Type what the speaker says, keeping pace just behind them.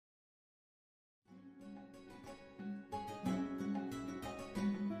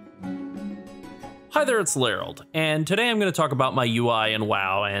Hi there, it's Llarold, and today I'm going to talk about my UI in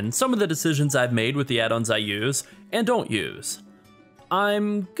WoW and some of the decisions I've made with the add-ons I use and don't use.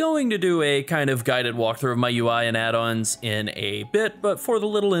 I'm going to do a kind of guided walkthrough of my UI and add-ons in a bit, but for the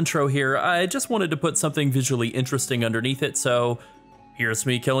little intro here, I just wanted to put something visually interesting underneath it, so here's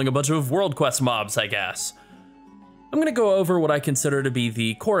me killing a bunch of World Quest mobs, I guess. I'm going to go over what I consider to be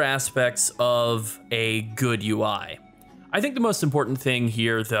the core aspects of a good UI. I think the most important thing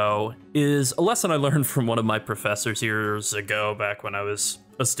here, though, is a lesson I learned from one of my professors years ago, back when I was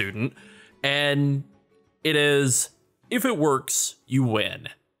a student, and it is, if it works, you win.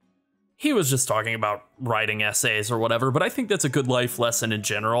 He was just talking about writing essays or whatever, but I think that's a good life lesson in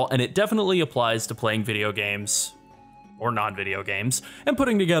general, and it definitely applies to playing video games, or non-video games, and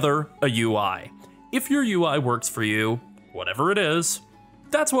putting together a UI. If your UI works for you, whatever it is,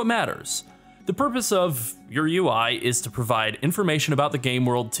 that's what matters. The purpose of your UI is to provide information about the game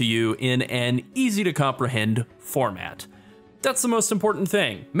world to you in an easy to comprehend format. That's the most important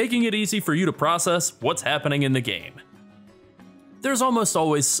thing, making it easy for you to process what's happening in the game. There's almost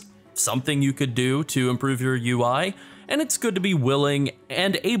always something you could do to improve your UI, and it's good to be willing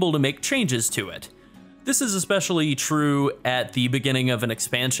and able to make changes to it. This is especially true at the beginning of an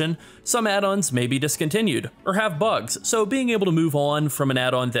expansion. Some add-ons may be discontinued or have bugs, so being able to move on from an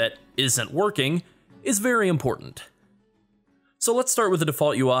add-on that isn't working is very important. So let's start with the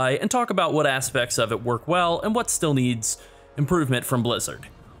default UI and talk about what aspects of it work well and what still needs improvement from Blizzard,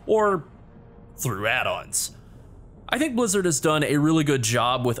 or through add-ons. I think Blizzard has done a really good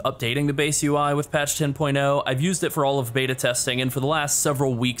job with updating the base UI with patch 10.0. I've used it for all of beta testing and for the last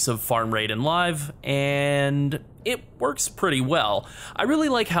several weeks of Farm Raid and Live, and it works pretty well. I really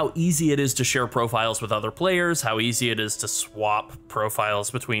like how easy it is to share profiles with other players, how easy it is to swap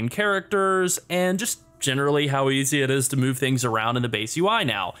profiles between characters, and just generally how easy it is to move things around in the base UI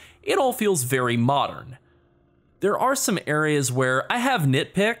now. It all feels very modern. There are some areas where I have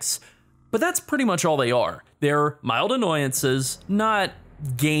nitpicks, but that's pretty much all they are. They're mild annoyances, not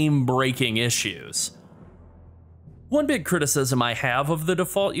game-breaking issues. One big criticism I have of the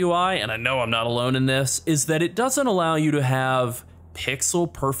default UI, and I know I'm not alone in this, is that it doesn't allow you to have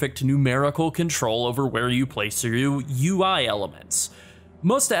pixel-perfect numerical control over where you place your UI elements.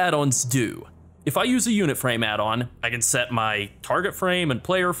 Most add-ons do. If I use a unit frame add-on, I can set my target frame and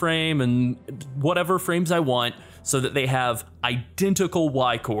player frame and whatever frames I want so that they have identical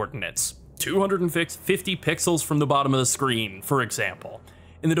Y coordinates. 250 pixels from the bottom of the screen, for example.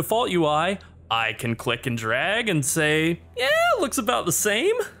 In the default UI, I can click and drag and say, yeah, it looks about the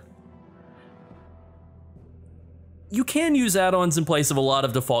same. You can use add-ons in place of a lot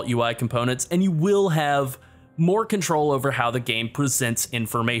of default UI components, and you will have more control over how the game presents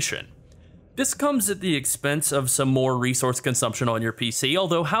information. This comes at the expense of some more resource consumption on your PC,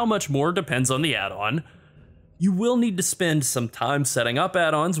 although how much more depends on the add-on. You will need to spend some time setting up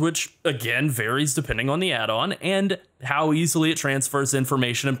add-ons, which again varies depending on the add-on and how easily it transfers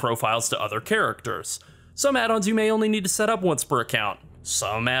information and profiles to other characters. Some add-ons you may only need to set up once per account.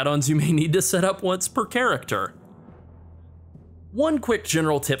 Some add-ons you may need to set up once per character. One quick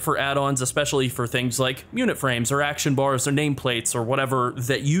general tip for add-ons, especially for things like unit frames or action bars or nameplates or whatever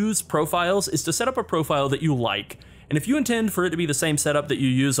that use profiles, is to set up a profile that you like. And if you intend for it to be the same setup that you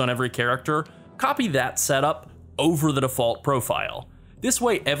use on every character, copy that setup over the default profile. This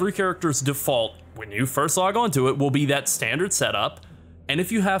way, every character's default, when you first log onto it, will be that standard setup, and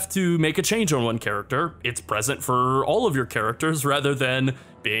if you have to make a change on one character, it's present for all of your characters rather than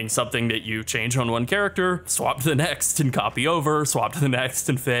being something that you change on one character, swap to the next and copy over, swap to the next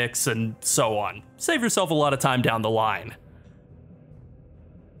and fix, and so on. Save yourself a lot of time down the line.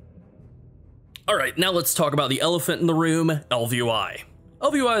 Alright, now let's talk about the elephant in the room, ElvUI.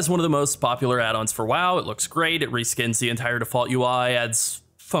 ElvUI is one of the most popular add-ons for WoW. It looks great, it reskins the entire default UI, adds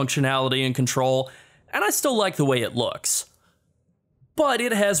functionality and control, and I still like the way it looks. But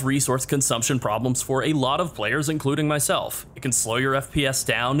it has resource consumption problems for a lot of players, including myself. It can slow your FPS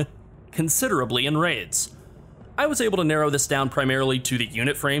down considerably in raids. I was able to narrow this down primarily to the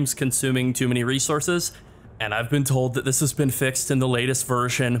unit frames consuming too many resources, and I've been told that this has been fixed in the latest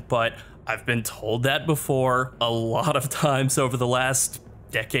version, but I've been told that before a lot of times over the last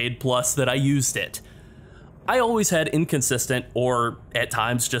decade plus that I used it. I always had inconsistent, or at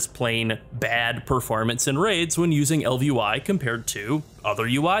times just plain bad performance in raids when using ElvUI compared to other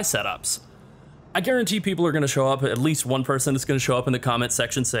UI setups. I guarantee people are going to show up, at least one person is going to show up in the comment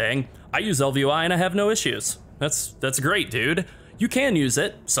section saying, I use ElvUI and I have no issues. That's great, dude. You can use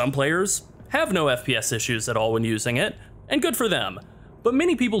it. Some players have no FPS issues at all when using it, and good for them. But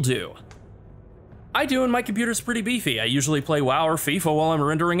many people do. I do, and my computer's pretty beefy. I usually play WoW or FIFA while I'm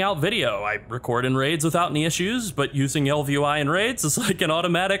rendering out video. I record in raids without any issues, but using ElvUI in raids is like an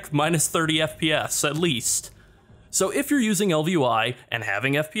automatic minus 30 FPS at least. So if you're using ElvUI and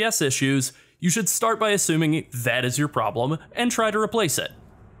having FPS issues, you should start by assuming that is your problem and try to replace it.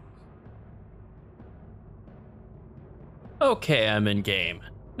 Okay, I'm in game.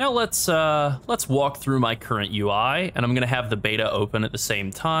 Now let's walk through my current UI, and I'm gonna have the beta open at the same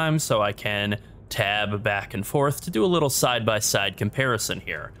time so I can tab back and forth to do a little side-by-side comparison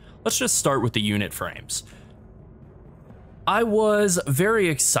here. Let's just start with the unit frames. I was very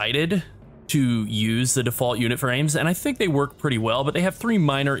excited to use the default unit frames, and I think they work pretty well, but they have 3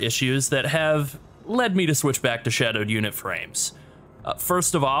 minor issues that have led me to switch back to shadowed unit frames.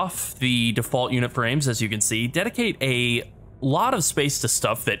 First of all, the default unit frames, as you can see, dedicate a lot of space to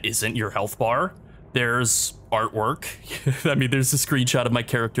stuff that isn't your health bar. There's artwork. I mean, there's a screenshot of my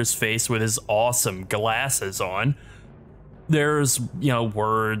character's face with his awesome glasses on. There's, you know,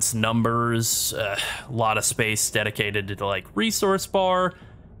 words, numbers, a lot of space dedicated to like resource bar.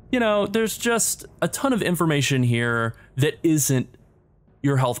 You know, there's just a ton of information here that isn't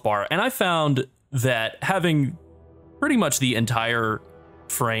your health bar. And I found that having pretty much the entire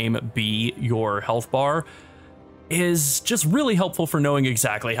frame be your health bar is just really helpful for knowing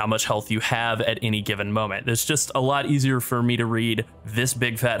exactly how much health you have at any given moment. It's just a lot easier for me to read this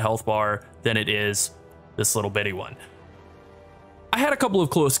big fat health bar than it is this little bitty one. I had a couple of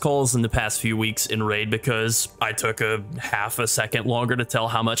close calls in the past few weeks in raid because I took a half a second longer to tell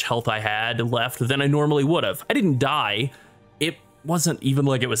how much health I had left than I normally would have. I didn't die. It wasn't even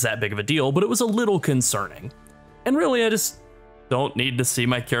like it was that big of a deal, but it was a little concerning. And really, I just don't need to see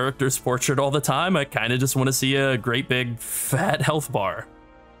my character's portrait all the time. I kind of just want to see a great big fat health bar.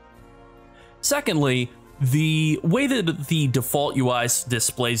 Secondly, the way that the default UI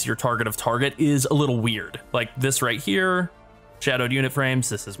displays your target of target is a little weird. Like this right here, shadowed unit frames,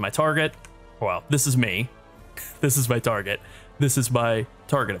 this is my target. Well, this is me. This is my target. This is my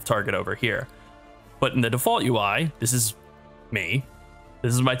target of target over here. But in the default UI, this is me.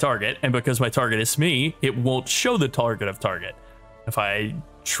 This is my target, and because my target is me, it won't show the target of target. If I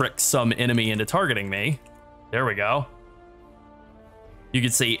trick some enemy into targeting me, there we go. You can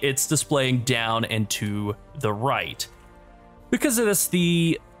see it's displaying down and to the right. Because of this,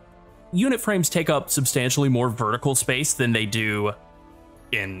 the unit frames take up substantially more vertical space than they do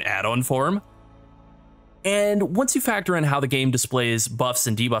in add-on form. And once you factor in how the game displays buffs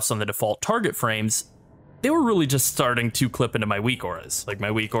and debuffs on the default target frames, they were really just starting to clip into my Weakauras. Like my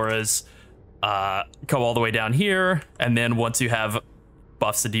Weakauras come all the way down here, and then once you have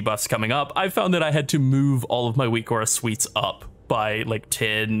buffs and debuffs coming up, I found that I had to move all of my Weakauras suites up by like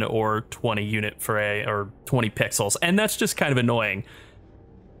 10 or 20 unit fray or 20 pixels, and that's just kind of annoying.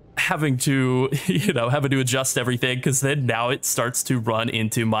 Having to, having to adjust everything, because then now it starts to run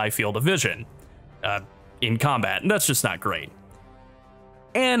into my field of vision in combat, and that's just not great.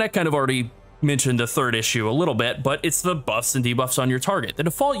 And I kind of already mentioned a third issue a little bit, but it's the buffs and debuffs on your target. The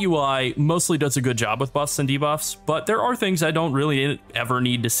default UI mostly does a good job with buffs and debuffs, but there are things I don't really ever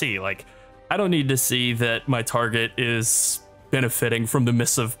need to see. Like, I don't need to see that my target is benefiting from the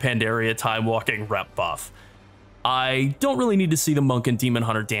Mists of Pandaria Time Walking rep buff. I don't really need to see the Monk and Demon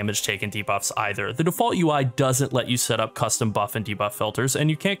Hunter damage taken debuffs either. The default UI doesn't let you set up custom buff and debuff filters, and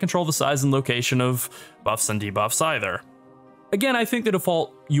you can't control the size and location of buffs and debuffs either. Again, I think the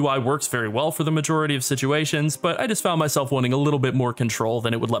default UI works very well for the majority of situations, but I just found myself wanting a little bit more control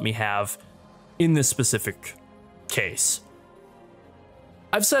than it would let me have in this specific case.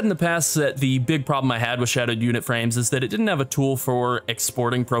 I've said in the past that the big problem I had with shadowed unit frames is that it didn't have a tool for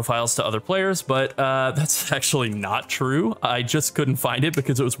exporting profiles to other players, but that's actually not true. I just couldn't find it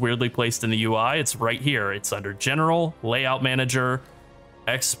because it was weirdly placed in the UI. It's right here. It's under General, Layout Manager,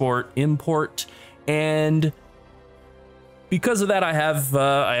 Export, Import, and because of that, I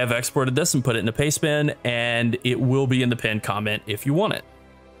have exported this and put it in a paste bin, and it will be in the pinned comment if you want it.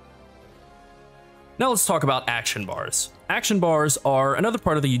 Now let's talk about action bars. Action bars are another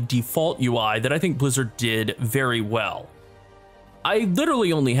part of the default UI that I think Blizzard did very well. I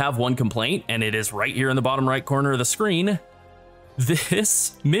literally only have one complaint, and it is right here in the bottom right corner of the screen.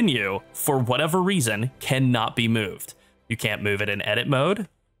 This menu, for whatever reason, cannot be moved. You can't move it in edit mode.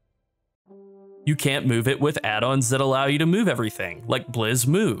 You can't move it with add-ons that allow you to move everything, like Blizz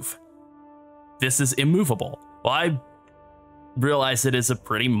Move. This is immovable. Well, I realize it is a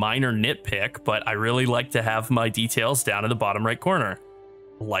pretty minor nitpick, but I really like to have my details down in the bottom right corner.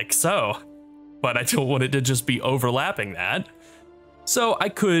 Like so. But I don't want it to just be overlapping that. So I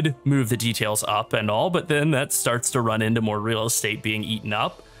could move the details up and all, but then that starts to run into more real estate being eaten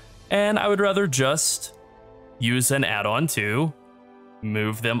up. and I would rather just use an add-on to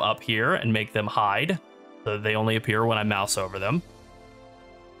move them up here and make them hide, so they only appear when I mouse over them.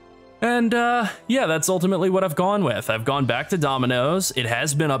 And yeah, that's ultimately what I've gone with. I've gone back to Dominoes. It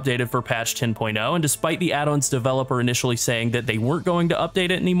has been updated for patch 10.0, and despite the add-ons developer initially saying that they weren't going to update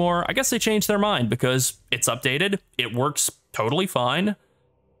it anymore, I guess they changed their mind because it's updated. It works totally fine.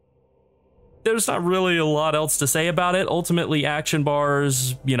 There's not really a lot else to say about it. Ultimately, action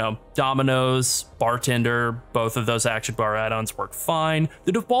bars, you know, Dominoes, Bartender, both of those action bar add-ons work fine.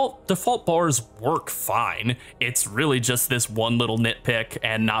 The default bars work fine. It's really just this one little nitpick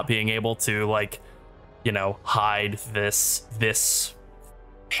and not being able to, like, you know, hide this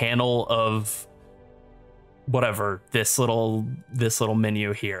panel of whatever, this little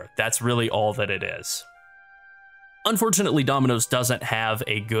menu here. That's really all that it is. Unfortunately, Dominoes doesn't have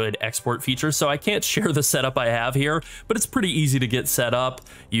a good export feature, so I can't share the setup I have here, but it's pretty easy to get set up.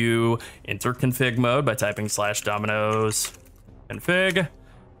 You enter config mode by typing /dominoes config,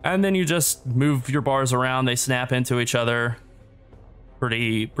 and then you just move your bars around. They snap into each other.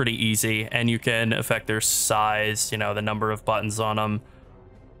 Pretty easy, and you can affect their size, you know, the number of buttons on them.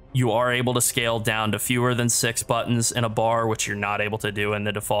 You are able to scale down to fewer than 6 buttons in a bar, which you're not able to do in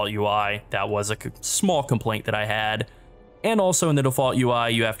the default UI. That was a small complaint that I had. And also in the default UI,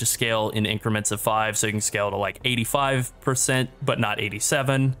 you have to scale in increments of 5, so you can scale to like 85%, but not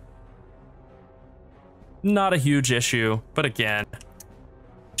 87. Not a huge issue, but again,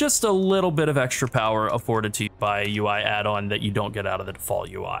 just a little bit of extra power afforded to you by a UI add-on that you don't get out of the default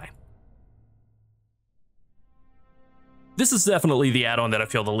UI. This is definitely the add-on that I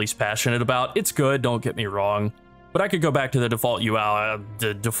feel the least passionate about. It's good, don't get me wrong, but I could go back to the default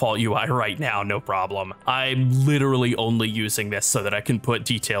UI right now, no problem. I'm literally only using this so that I can put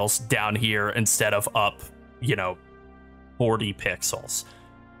details down here instead of up, you know, 40 pixels.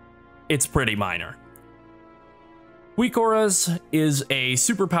 It's pretty minor. Weakauras is a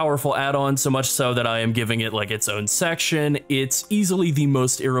super powerful add-on, so much so that I am giving it like its own section. It's easily the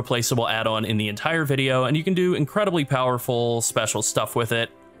most irreplaceable add-on in the entire video, and you can do incredibly powerful special stuff with it.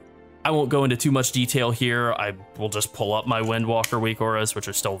 I won't go into too much detail here. I will just pull up my Windwalker Weakauras, which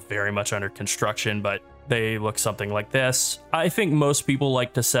are still very much under construction, but they look something like this. I think most people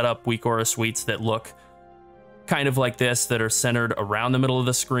like to set up Weakaura suites that look kind of like this, that are centered around the middle of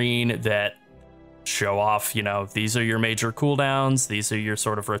the screen, that show off, you know, these are your major cooldowns, these are your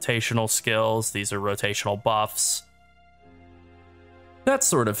sort of rotational skills, these are rotational buffs, that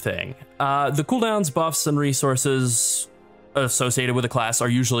sort of thing. The cooldowns, buffs, and resources associated with a class are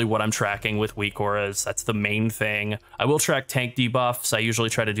usually what I'm tracking with Weakauras. That's the main thing. I will track tank debuffs. I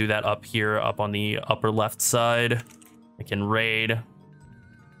usually try to do that up here, up on the upper left side. I can raid.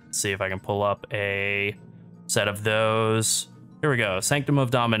 Let's see if I can pull up a set of those. Here we go, Sanctum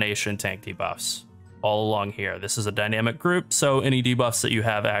of Domination tank debuffs. All along here. This is a dynamic group, so any debuffs that you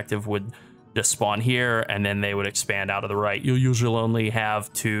have active would just spawn here, and then they would expand out of the right. You'll usually only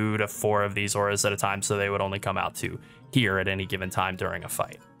have 2 to 4 of these auras at a time, so they would only come out to here at any given time during a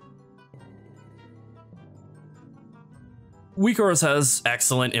fight. Weakauras has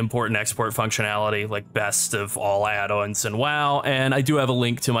excellent import and export functionality, like best of all add-ons in WoW, and I do have a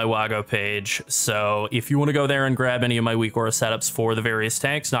link to my Wago page, so if you want to go there and grab any of my Weakaura setups for the various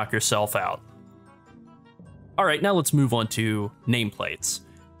tanks, knock yourself out. Alright, now let's move on to nameplates.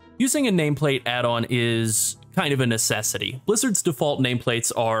 Using a nameplate add-on is kind of a necessity. Blizzard's default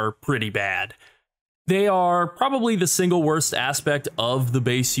nameplates are pretty bad. They are probably the single worst aspect of the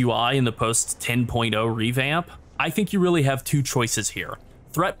base UI in the post 10.0 revamp. I think you really have 2 choices here,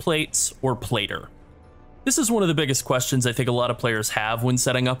 threat plates or plater. This is one of the biggest questions I think a lot of players have when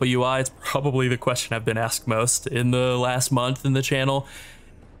setting up a UI. It's probably the question I've been asked most in the last month in the channel.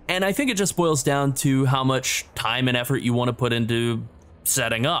 And I think it just boils down to how much time and effort you want to put into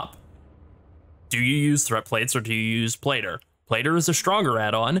setting up. Do you use threat plates or do you use plater? Plater is a stronger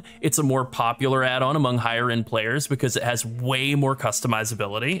add-on. It's a more popular add-on among higher end players because it has way more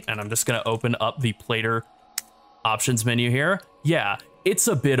customizability. And I'm just going to open up the plater options menu here. Yeah, it's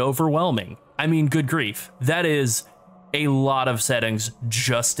a bit overwhelming. I mean, good grief. That is a lot of settings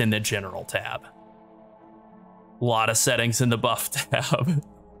just in the general tab. A lot of settings in the buff tab.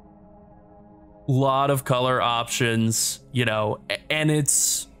 Lot of color options, you know, and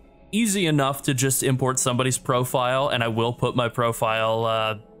it's easy enough to just import somebody's profile, and I will put my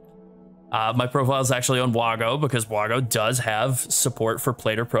profile, my profile is actually on Wago because Wago does have support for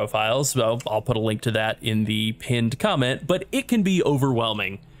plater profiles, so I'll put a link to that in the pinned comment, but it can be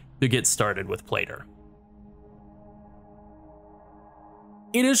overwhelming to get started with plater.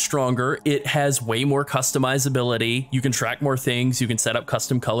 It is stronger. It has way more customizability. You can track more things. You can set up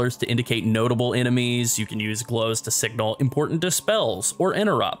custom colors to indicate notable enemies. You can use glows to signal important dispels or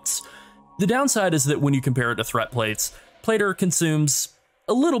interrupts. The downside is that when you compare it to threat plates, Plater consumes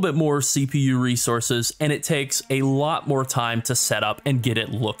a little bit more CPU resources, and it takes a lot more time to set up and get it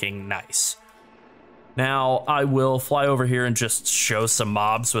looking nice. Now, I will fly over here and just show some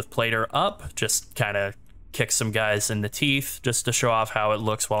mobs with Plater up, just kind of kick some guys in the teeth just to show off how it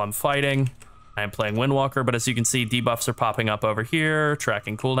looks while I'm fighting. I'm playing Windwalker, but as you can see, debuffs are popping up over here,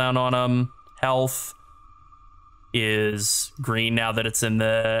 tracking cooldown on them. Health is green now that it's in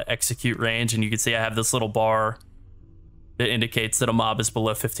the execute range, and you can see I have this little bar that indicates that a mob is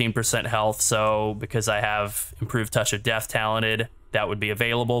below 15% health, so because I have improved Touch of Death talented, that would be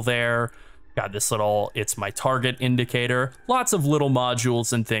available there. Got this little it's my target indicator. Lots of little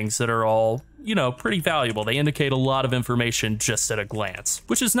modules and things that are all, you know, pretty valuable. They indicate a lot of information just at a glance,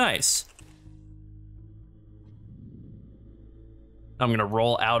 which is nice. I'm gonna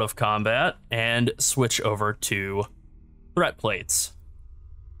roll out of combat and switch over to threat plates.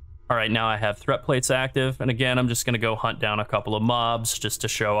 All right, now I have threat plates active, and again, I'm just gonna go hunt down a couple of mobs just to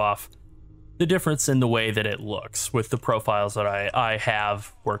show off the difference in the way that it looks with the profiles that I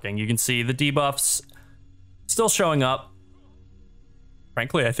have working. You can see the debuffs still showing up.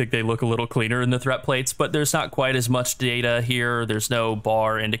 Frankly, I think they look a little cleaner in the threat plates, but there's not quite as much data here. There's no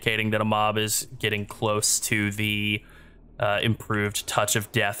bar indicating that a mob is getting close to the improved Touch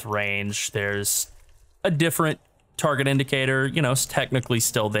of Death range. There's a different target indicator, you know, it's technically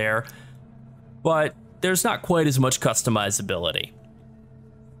still there, but there's not quite as much customizability.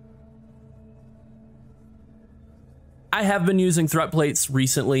 I have been using threat plates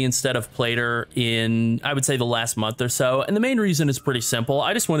recently instead of Plater in, I would say, the last month or so, and the main reason is pretty simple.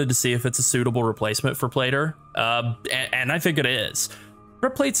 I just wanted to see if it's a suitable replacement for Plater, and I think it is.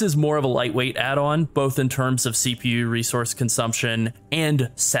 Threat plates is more of a lightweight add-on, both in terms of CPU resource consumption and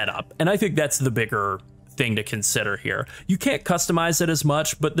setup, and I think that's the bigger thing to consider here. You can't customize it as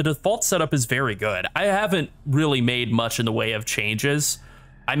much, but the default setup is very good. I haven't really made much in the way of changes.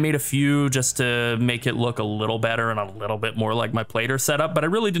 I made a few just to make it look a little better and a little bit more like my Plater setup, but I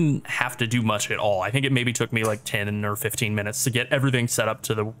really didn't have to do much at all. I think it maybe took me like 10 or 15 minutes to get everything set up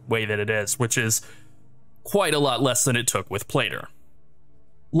to the way that it is, which is quite a lot less than it took with Plater.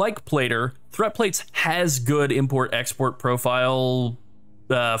 Like Plater, threat plates has good import-export profile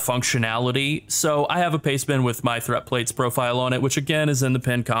functionality, so I have a paste bin with my threat plates profile on it, which again is in the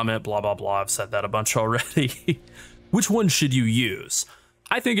pinned comment, blah, blah, blah. I've said that a bunch already. Which one should you use?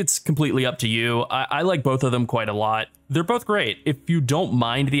 I think it's completely up to you. I like both of them quite a lot. They're both great. If you don't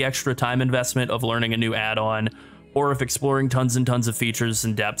mind the extra time investment of learning a new add-on, or if exploring tons and tons of features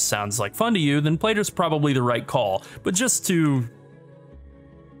and depths sounds like fun to you, then Plater's probably the right call. But just to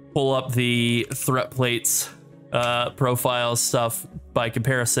pull up the threat plates profile stuff by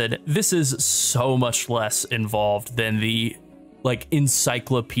comparison, this is so much less involved than the like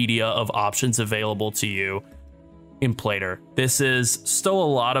encyclopedia of options available to you in Plater. This is still a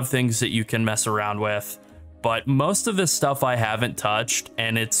lot of things that you can mess around with, but most of this stuff I haven't touched,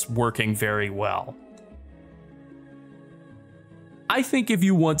 and it's working very well. I think if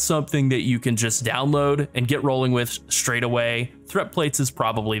you want something that you can just download and get rolling with straight away, threat plates is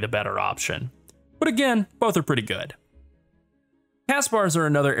probably the better option. But again, both are pretty good. Cast bars are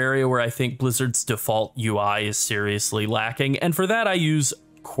another area where I think Blizzard's default UI is seriously lacking, and for that I use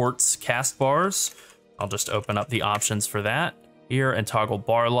Quartz cast bars. I'll just open up the options for that here and toggle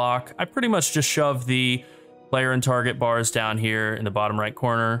bar lock. I pretty much just shove the player and target bars down here in the bottom right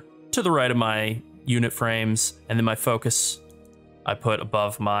corner to the right of my unit frames, and then my focus I put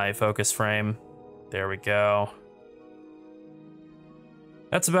above my focus frame. There we go.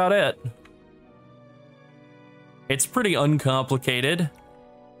 That's about it. It's pretty uncomplicated.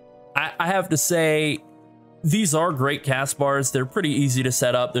 I have to say, these are great cast bars. They're pretty easy to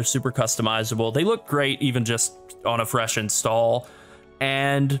set up. They're super customizable. They look great even just on a fresh install.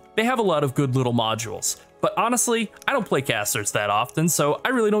 And they have a lot of good little modules. But honestly, I don't play casters that often, so I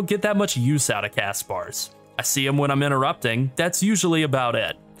really don't get that much use out of cast bars. I see them when I'm interrupting. That's usually about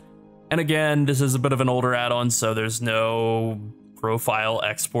it. And again, this is a bit of an older add-on, so there's no profile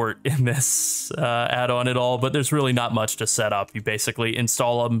export in this add-on at all, but there's really not much to set up. You basically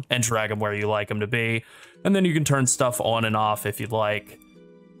install them and drag them where you like them to be, and then you can turn stuff on and off if you'd like.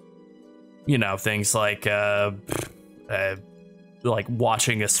 You know, things like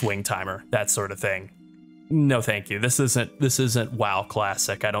watching a swing timer, that sort of thing. No, thank you. This isn't WoW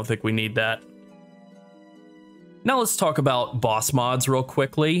Classic. I don't think we need that. Now let's talk about boss mods real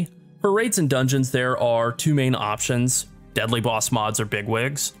quickly. For raids and dungeons, there are two main options. deadly boss mods or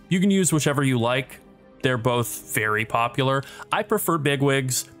bigwigs. You can use whichever you like. They're both very popular. I prefer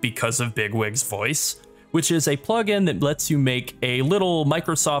bigwigs because of Bigwig's voice, which is a plugin that lets you make a little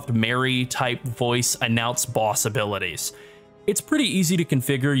Microsoft Mary type voice announce boss abilities. It's pretty easy to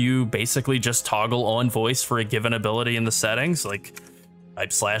configure. You basically just toggle on voice for a given ability in the settings, like type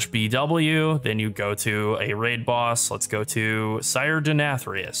 /BW, then you go to a raid boss. Let's go to Sire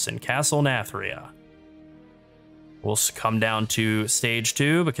Denathrius in Castle Nathria. We'll come down to stage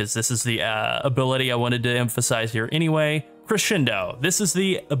 2 because this is the ability I wanted to emphasize here anyway. Crescendo. This is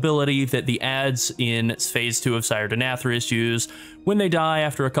the ability that the adds in phase 2 of Sire Denathrius use. When they die,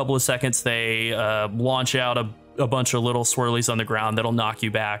 after a couple of seconds, they launch out a bunch of little swirlies on the ground that'll knock you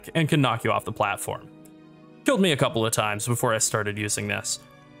back and can knock you off the platform. Killed me a couple of times before I started using this.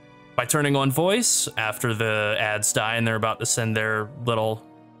 By turning on voice, after the ads die and they're about to send their little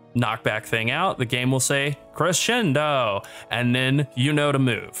knockback thing out, the game will say crescendo, and then you know to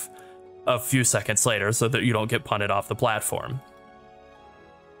move a few seconds later so that you don't get punted off the platform.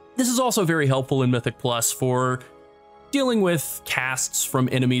 This is also very helpful in Mythic Plus for dealing with casts from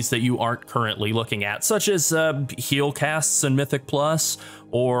enemies that you aren't currently looking at, such as heal casts in Mythic Plus,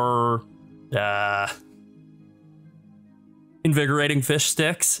 or invigorating fish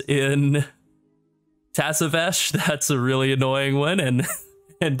sticks in Tazavesh. That's a really annoying one,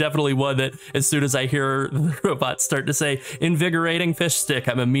 and definitely one that as soon as I hear the robots start to say invigorating fish stick,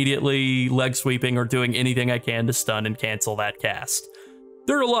 I'm immediately leg sweeping or doing anything I can to stun and cancel that cast.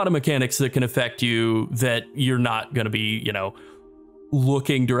 There are a lot of mechanics that can affect you that you're not going to be, you know,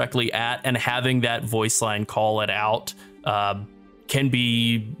 looking directly at, and having that voice line call it out can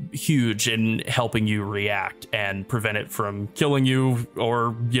be huge in helping you react and prevent it from killing you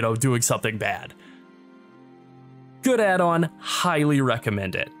or, you know, doing something bad. Good add-on, highly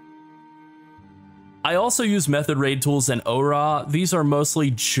recommend it. I also use method raid tools and Ora. These are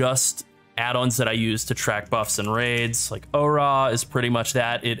mostly just add-ons that I use to track buffs and raids. Like Ora is pretty much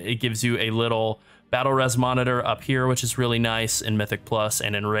that. It gives you a little battle res monitor up here, which is really nice in Mythic Plus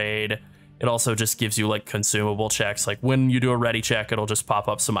and in raid. It also just gives you like consumable checks. Like when you do a ready check, it'll just pop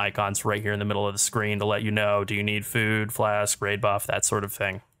up some icons right here in the middle of the screen to let you know, do you need food, flask, raid buff, that sort of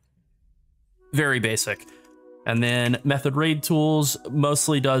thing. Very basic. And then method raid tools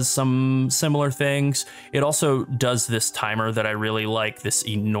mostly does some similar things. It also does this timer that I really like, this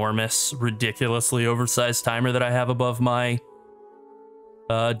enormous, ridiculously oversized timer that I have above my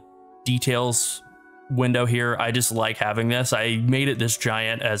details window here. I just like having this. I made it this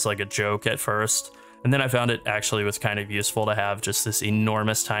giant as like a joke at first, and then I found it actually was kind of useful to have just this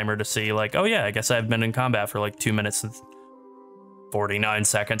enormous timer to see like, oh yeah, I guess I've been in combat for like 2 minutes and 49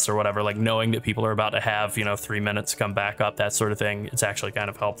 seconds or whatever, like knowing that people are about to have, you know, 3 minutes come back up, that sort of thing. It's actually kind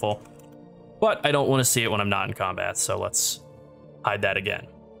of helpful, but I don't want to see it when I'm not in combat, so let's hide that again.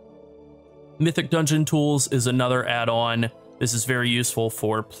 Mythic Dungeon Tools is another add-on. This is very useful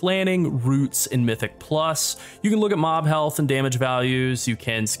for planning routes in Mythic Plus. You can look at mob health and damage values. You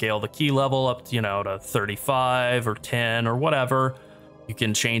can scale the key level up to, you know, to 35 or 10 or whatever. You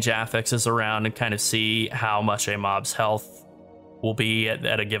can change affixes around and kind of see how much a mob's health will be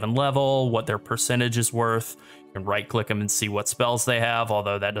at a given level, what their percentage is worth. You can right click them and see what spells they have,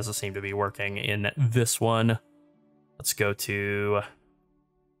 although that doesn't seem to be working in this one. Let's go to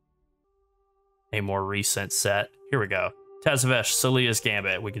a more recent set. Here we go. Tazavesh, Celia's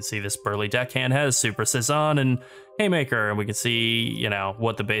Gambit. We can see this burly deckhand has Super Cezanne and Haymaker, and we can see, you know,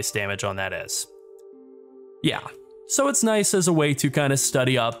 what the base damage on that is. Yeah, so it's nice as a way to kind of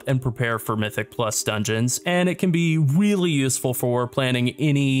study up and prepare for Mythic Plus dungeons, and it can be really useful for planning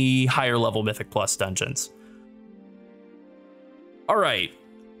any higher level Mythic Plus dungeons. All right,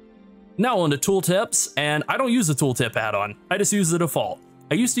 now on to tooltips, and I don't use the tooltip add-on. I just use the default.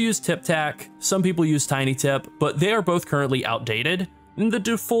 I used to use TipTac, some people use TinyTip, but they are both currently outdated, and the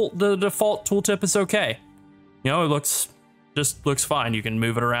default tooltip is okay. You know, it just looks fine. You can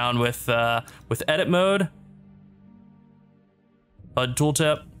move it around with edit mode. HUD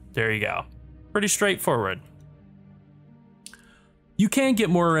tooltip, there you go. Pretty straightforward. You can get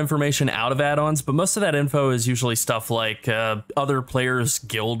more information out of add-ons, but most of that info is usually stuff like other players'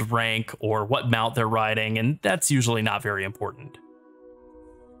 guild rank or what mount they're riding, and that's usually not very important.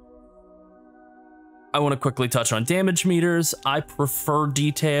 I want to quickly touch on damage meters. I prefer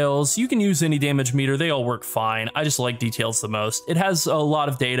details. You can use any damage meter, they all work fine. I just like details the most. It has a lot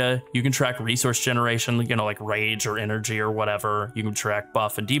of data. You can track resource generation, you know, like rage or energy or whatever. You can track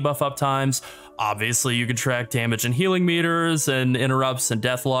buff and debuff up times. Obviously, you can track damage and healing meters and interrupts and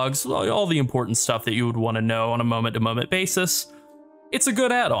death logs, all the important stuff that you would want to know on a moment-to-moment basis. It's a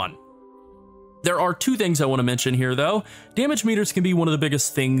good add-on. There are two things I want to mention here, though. Damage meters can be one of the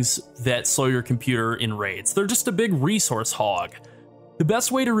biggest things that slow your computer in raids. They're just a big resource hog. The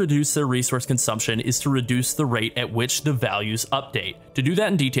best way to reduce their resource consumption is to reduce the rate at which the values update. To do that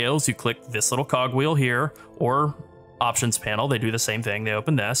in details, you click this little cogwheel here, or options panel. They do the same thing. They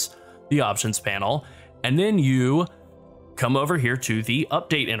open this, the options panel, and then you come over here to the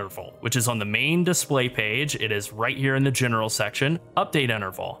update interval, which is on the main display page. It is right here in the general section, update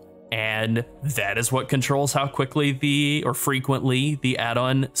interval. And that is what controls how quickly or frequently the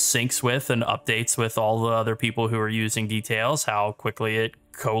add-on syncs with and updates with all the other people who are using details, how quickly it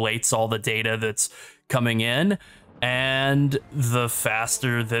collates all the data that's coming in. And the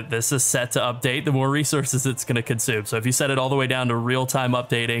faster that this is set to update, the more resources it's going to consume. So if you set it all the way down to real-time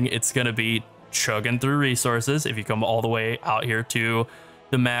updating, it's going to be chugging through resources. If you come all the way out here to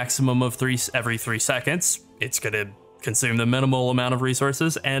the maximum of every 3 seconds, it's going to consume the minimal amount of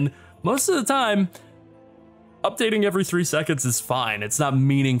resources, and most of the time updating every 3 seconds is fine. It's not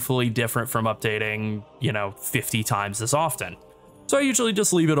meaningfully different from updating, 50 times as often. So I usually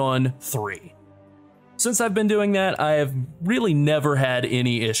just leave it on 3. Since I've been doing that, I have really never had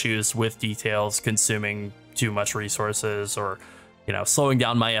any issues with details consuming too much resources or slowing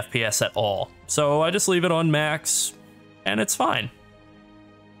down my FPS at all. So I just leave it on max and it's fine.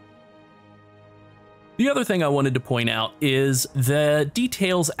 The other thing I wanted to point out is the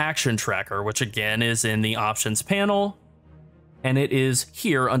details action tracker, which again is in the options panel, and it is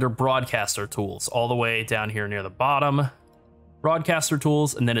here under broadcaster tools, all the way down here near the bottom. Broadcaster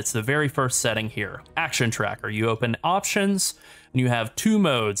tools, and then it's the very first setting here, action tracker. You open options and you have 2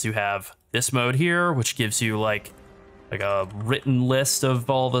 modes. You have this mode here, which gives you like a written list of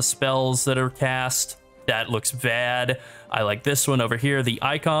all the spells that are cast. That looks bad. I like this one over here, the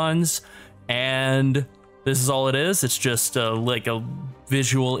icons. And this is all it is. It's just like a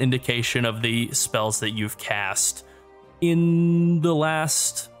visual indication of the spells that you've cast in the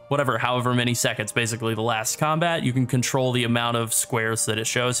last, however many seconds, basically the last combat. You can control the amount of squares that it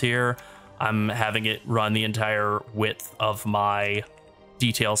shows here. I'm having it run the entire width of my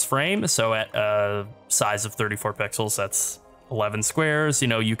details frame. So at a size of 34 pixels, that's 11 squares. You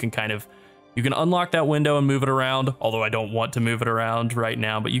can you can unlock that window and move it around, although I don't want to move it around right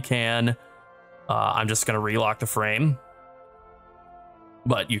now, but you can. I'm just going to relock the frame,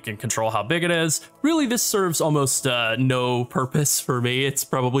 but you can control how big it is. Really, this serves almost no purpose for me. It's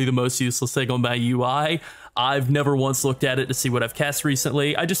probably the most useless thing on my UI. I've never once looked at it to see what I've cast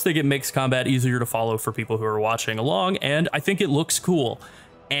recently. I just think it makes combat easier to follow for people who are watching along, and I think it looks cool.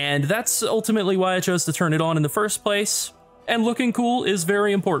 And that's ultimately why I chose to turn it on in the first place. And looking cool is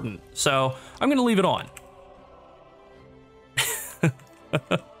very important, so I'm going to leave it on.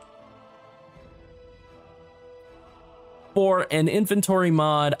 For an inventory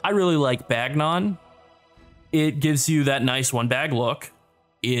mod, I really like Bagnon. It gives you that nice one bag look.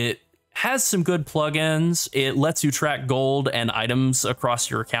 It has some good plugins. It lets you track gold and items across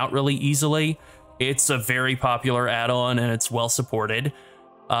your account really easily. It's a very popular add-on and it's well supported.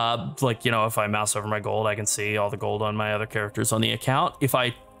 If I mouse over my gold, I can see all the gold on my other characters on the account. If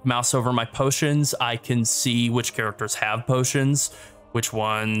I mouse over my potions, I can see which characters have potions, which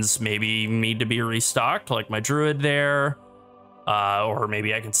ones maybe need to be restocked, like my druid there. Or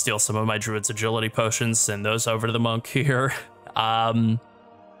maybe I can steal some of my druid's agility potions, send those over to the monk here. I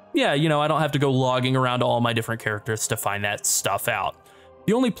don't have to go logging around all my different characters to find that stuff out.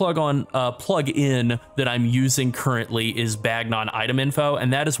 The only plug-in that I'm using currently is Bagnon item info,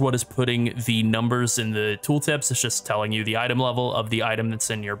 and that is what is putting the numbers in the tooltips. It's just telling you the item level of the item that's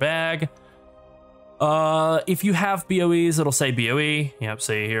in your bag. If you have BOEs, it'll say BOE. Yep,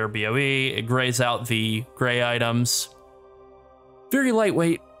 see here, BOE. It grays out the gray items. Very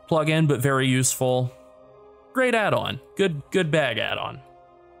lightweight plugin, but very useful. Great add-on. Good bag add-on.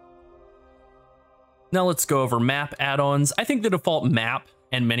 Now let's go over map add-ons. I think the default map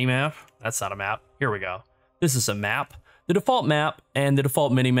and minimap, that's not a map. Here we go. This is a map. The default map and the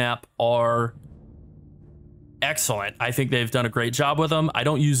default minimap are excellent. I think they've done a great job with them. I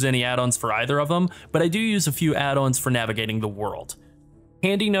don't use any add-ons for either of them, but I do use a few add-ons for navigating the world.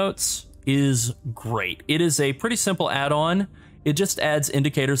 Handy Notes is great. It is a pretty simple add-on. It just adds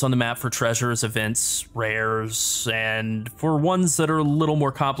indicators on the map for treasures, events, rares, and for ones that are a little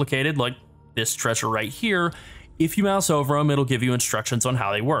more complicated, like this treasure right here, if you mouse over them, it'll give you instructions on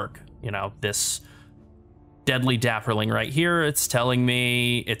how they work. This deadly dapperling right here, it's telling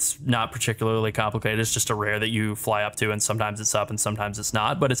me it's not particularly complicated. It's just a rare that you fly up to, and sometimes it's up and sometimes it's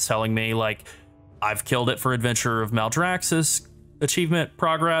not, but it's telling me, like, I've killed it for Adventure of Maldraxxus achievement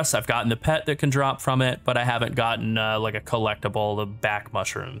progress. I've gotten the pet that can drop from it, but I haven't gotten like a collectible, the back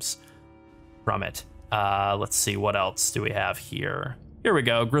mushrooms. from it. Let's see, what else do we have here? Here we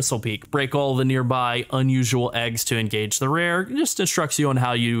go, Gristle Peak. Break all the nearby unusual eggs to engage the rare. It just instructs you on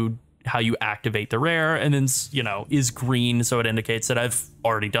how you activate the rare, and then, you know, is green, so it indicates that I've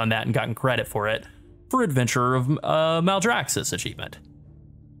already done that and gotten credit for it for Adventurer of Maldraxxus achievement.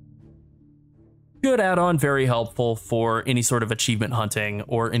 Good add-on, very helpful for any sort of achievement hunting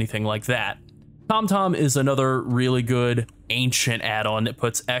or anything like that. TomTom is another really good ancient add-on that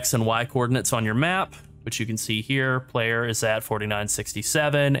puts X and Y coordinates on your map, which you can see here. Player is at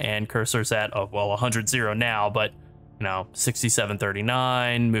 4967 and cursor's at, oh, well, 100 now, but you know,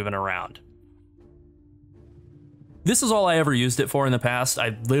 6739, moving around. This is all I ever used it for in the past.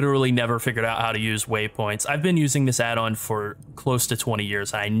 I literally never figured out how to use waypoints. I've been using this add-on for close to 20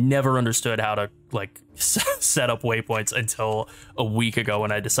 years. I never understood how to like set up waypoints until a week ago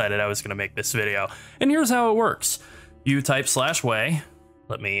when I decided I was going to make this video. And here's how it works. You type /way.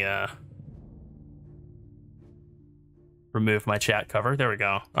 Let me remove my chat cover. There we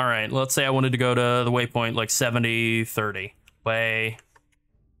go. All right, let's say I wanted to go to the waypoint like 7030. Way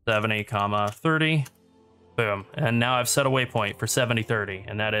 70, 30. Boom. And now I've set a waypoint for 7030,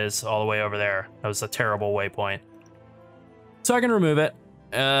 and that is all the way over there. That was a terrible waypoint. So I can remove it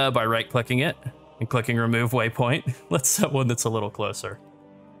by right-clicking it and clicking remove waypoint. Let's set one that's a little closer.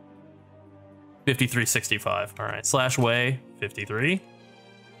 5365. All right, /way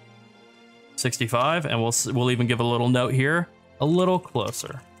 5365, and we'll even give a little note here, a little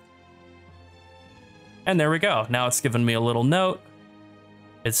closer. And there we go. Now it's giving me a little note.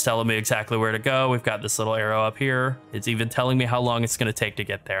 It's telling me exactly where to go. We've got this little arrow up here. It's even telling me how long it's going to take to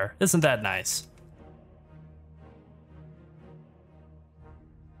get there. Isn't that nice?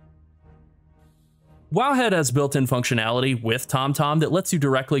 Wowhead has built-in functionality with TomTom that lets you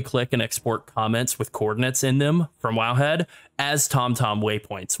directly click and export comments with coordinates in them from Wowhead as TomTom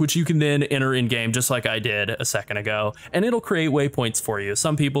waypoints, which you can then enter in-game just like I did a second ago, and it'll create waypoints for you.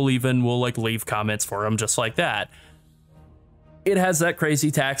 Some people even will like leave comments for them just like that. It has that crazy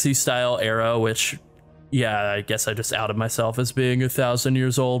taxi style arrow, which, yeah, I guess I just outed myself as being 1,000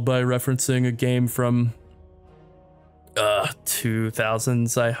 years old by referencing a game from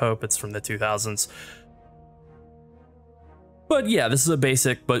 2000s. I hope it's from the 2000s. But yeah, this is a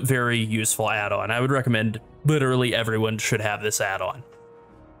basic but very useful add-on. I would recommend literally everyone should have this add-on.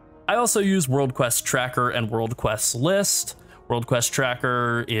 I also use World Quest Tracker and World Quest List. World Quest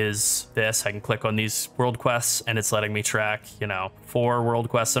Tracker is this. I can click on these world quests and it's letting me track, you know, 4 world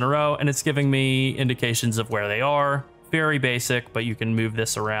quests in a row, and it's giving me indications of where they are. Very basic, but you can move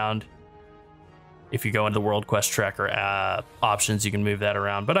this around. If you go into the World Quest Tracker options, you can move that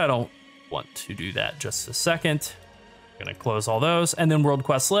around, but I don't want to do that just a second. I'm gonna close all those, and then World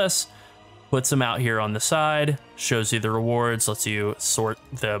Quest List puts them out here on the side, shows you the rewards, lets you sort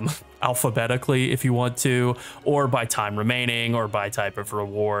them alphabetically if you want to, or by time remaining, or by type of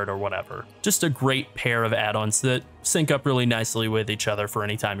reward, or whatever. Just a great pair of add-ons that sync up really nicely with each other for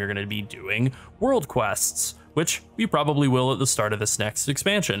any time you're going to be doing world quests, which you probably will at the start of this next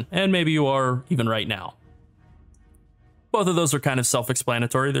expansion, and maybe you are even right now. Both of those are kind of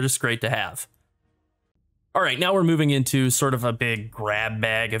self-explanatory, they're just great to have. All right, now we're moving into sort of a big grab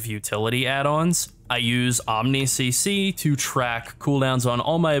bag of utility add-ons. I use OmniCC to track cooldowns on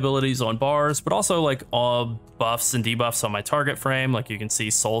all my abilities on bars, but also like all buffs and debuffs on my target frame. Like you can see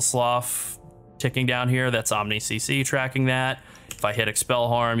Soul Slough ticking down here, that's OmniCC tracking that. If I hit Expel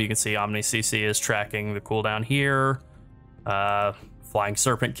Harm, you can see OmniCC is tracking the cooldown here. Flying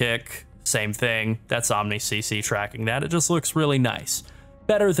Serpent Kick, same thing, that's OmniCC tracking that. It just looks really nice.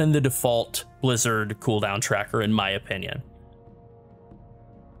 Better than the default Blizzard cooldown tracker, in my opinion.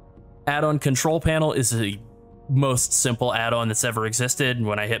 Add-on Control Panel is the most simple add-on that's ever existed.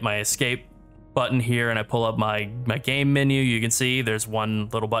 When I hit my escape button here and I pull up my game menu, you can see there's one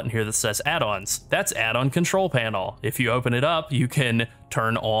little button here that says add-ons. That's Add-on Control Panel. If you open it up, you can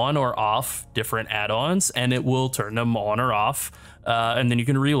turn on or off different add-ons and it will turn them on or off, and then you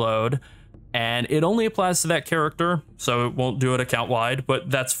can reload. And it only applies to that character, so it won't do it account-wide, but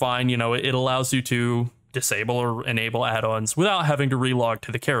that's fine. You know, it allows you to disable or enable add-ons without having to relog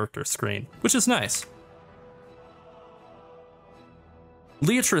to the character screen, which is nice.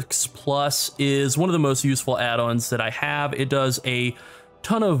 Leatrix Plus is one of the most useful add-ons that I have. It does a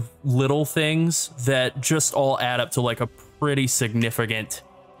ton of little things that just all add up to like a pretty significant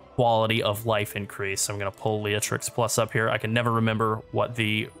quality of life increase. So I'm gonna pull Leatrix Plus up here. I can never remember what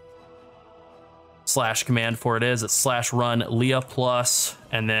the / command for it is. It's /run Lea plus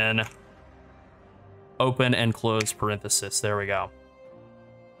and then open and close parenthesis. There we go.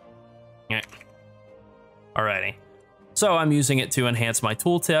 Alrighty. So I'm using it to enhance my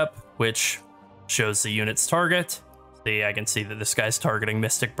tooltip, which shows the unit's target. See, I can see that this guy's targeting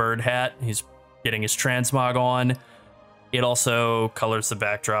Mystic Bird Hat. He's getting his transmog on. It also colors the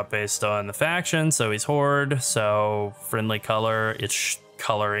backdrop based on the faction, so he's Horde, so friendly color. It's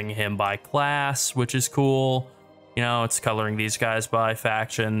coloring him by class, which is cool. You know, it's coloring these guys by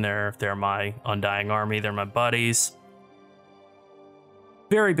faction. They're my Undying Army, they're my buddies.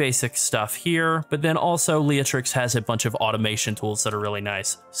 Very basic stuff here, but then also Leatrix has a bunch of automation tools that are really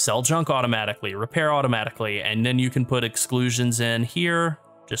nice. Sell junk automatically, repair automatically, and then you can put exclusions in here.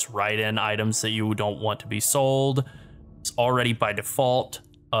 Just write in items that you don't want to be sold. It's already by default.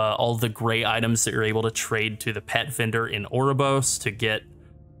 All the gray items that you're able to trade to the pet vendor in Ouroboros to get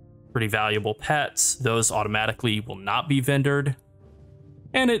pretty valuable pets, those automatically will not be vendored.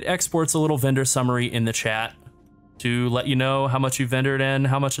 And it exports a little vendor summary in the chat to let you know how much you vendored and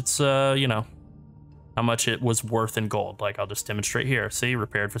how much it's, you know, how much it was worth in gold. Like, I'll just demonstrate here. See,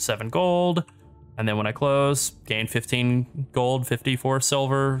 repaired for 7 gold. And then when I close, gain 15 gold, 54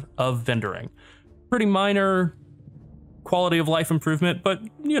 silver of vendoring. Pretty minor quality of life improvement, but,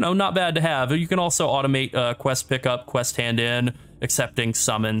 you know, not bad to have. You can also automate quest pickup, quest hand in, accepting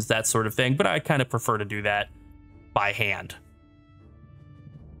summons, that sort of thing, but I kind of prefer to do that by hand.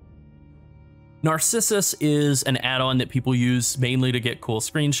 Narcissus is an add-on that people use mainly to get cool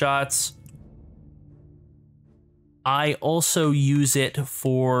screenshots. I also use it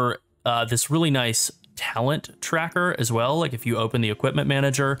for this really nice talent tracker as well. Like, if you open the equipment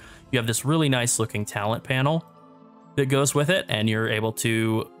manager, you have this really nice looking talent panel that goes with it, and you're able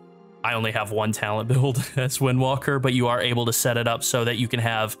to, I only have one talent build as Windwalker, but you are able to set it up so that you can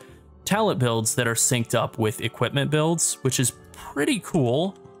have talent builds that are synced up with equipment builds, which is pretty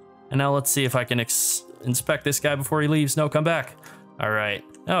cool. And now let's see if I can inspect this guy before he leaves. No, come back. All right.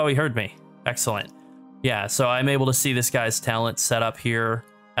 Oh, he heard me. Excellent. Yeah, so I'm able to see this guy's talent set up here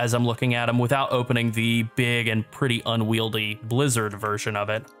as I'm looking at him without opening the big and pretty unwieldy Blizzard version of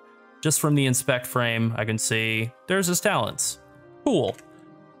it. Just from the inspect frame, I can see there's his talents. Cool.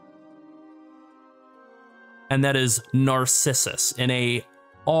 And that is Narcissus,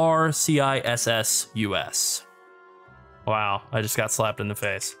 Narcissus. Wow, I just got slapped in the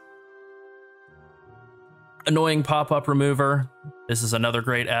face. Annoying pop-up remover. This is another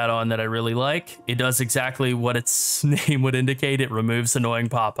great add-on that I really like. It does exactly what its name would indicate. It removes annoying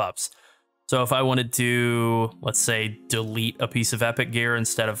pop-ups. So if I wanted to, let's say, delete a piece of epic gear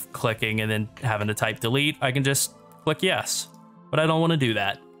instead of clicking and then having to type delete, I can just click yes, but I don't want to do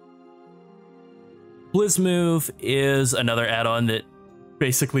that. BlizzMove is another add-on that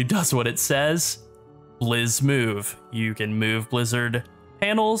basically does what it says. BlizzMove. You can move Blizzard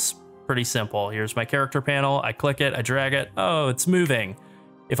panels. Pretty simple. Here's my character panel. I click it, I drag it. Oh, it's moving.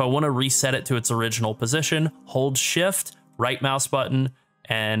 If I want to reset it to its original position, hold shift, right mouse button,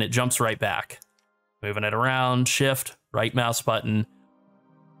 and it jumps right back. Moving it around, shift, right mouse button.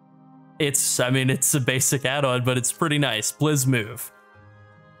 I mean, it's a basic add-on, but it's pretty nice. BlizzMove.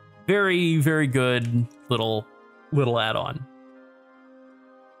 Very, very good little add-on.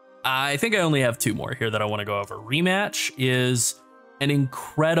 I think I only have 2 more here that I want to go over. Rematch is an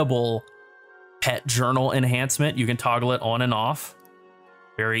incredible pet journal enhancement. You can toggle it on and off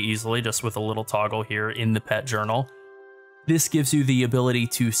very easily, just with a little toggle here in the pet journal. This gives you the ability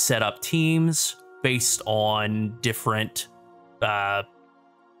to set up teams based on different pet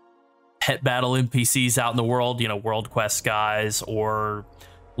battle NPCs out in the world, you know, World Quest guys or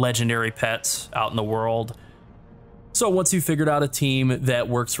legendary pets out in the world. So once you've figured out a team that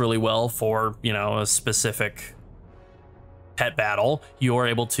works really well for, you know, a specific pet battle, you're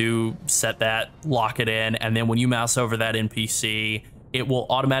able to set that, lock it in, and then when you mouse over that NPC, it will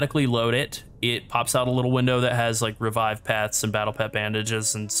automatically load it. It pops out a little window that has like revive pets and battle pet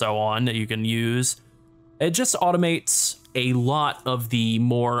bandages and so on that you can use. It just automates a lot of the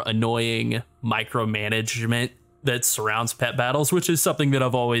more annoying micromanagement that surrounds pet battles, which is something that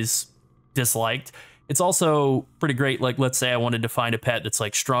I've always disliked. It's also pretty great. Like, let's say I wanted to find a pet that's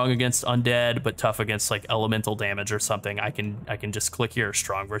like strong against undead, but tough against like elemental damage or something. I can just click here,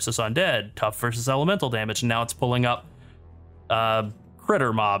 strong versus undead, tough versus elemental damage. And now it's pulling up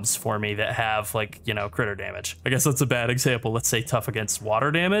critter mobs for me that have like, you know, critter damage. I guess that's a bad example. Let's say tough against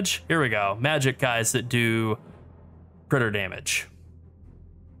water damage. Here we go. Magic guys that do critter damage.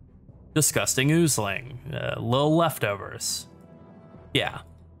 Disgusting oozling, little leftovers. Yeah.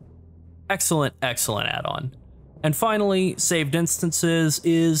 Excellent, excellent add-on. And finally, saved instances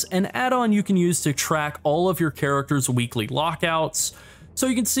is an add-on you can use to track all of your characters' weekly lockouts, so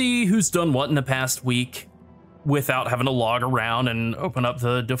you can see who's done what in the past week without having to log around and open up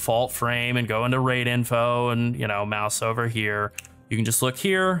the default frame and go into raid info and, you know, mouse over here. You can just look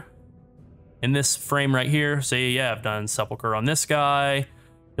here, in this frame right here, say, yeah, I've done Sepulcher on this guy,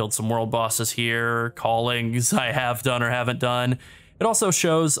 killed some world bosses here, callings I have done or haven't done. It also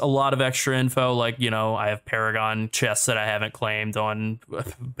shows a lot of extra info, like, you know, I have Paragon chests that I haven't claimed on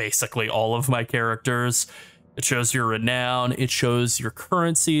basically all of my characters. It shows your renown, it shows your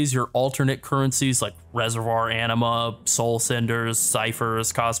currencies, your alternate currencies like Reservoir Anima, Soul Cinders,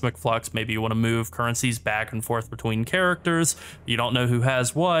 Ciphers, Cosmic Flux. Maybe you want to move currencies back and forth between characters. You don't know who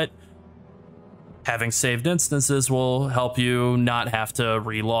has what. Having saved instances will help you not have to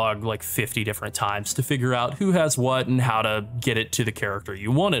relog like 50 different times to figure out who has what and how to get it to the character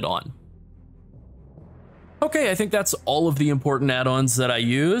you want it on. Okay, I think that's all of the important add-ons that I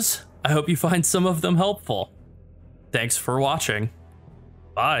use. I hope you find some of them helpful. Thanks for watching.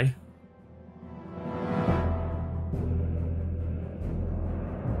 Bye.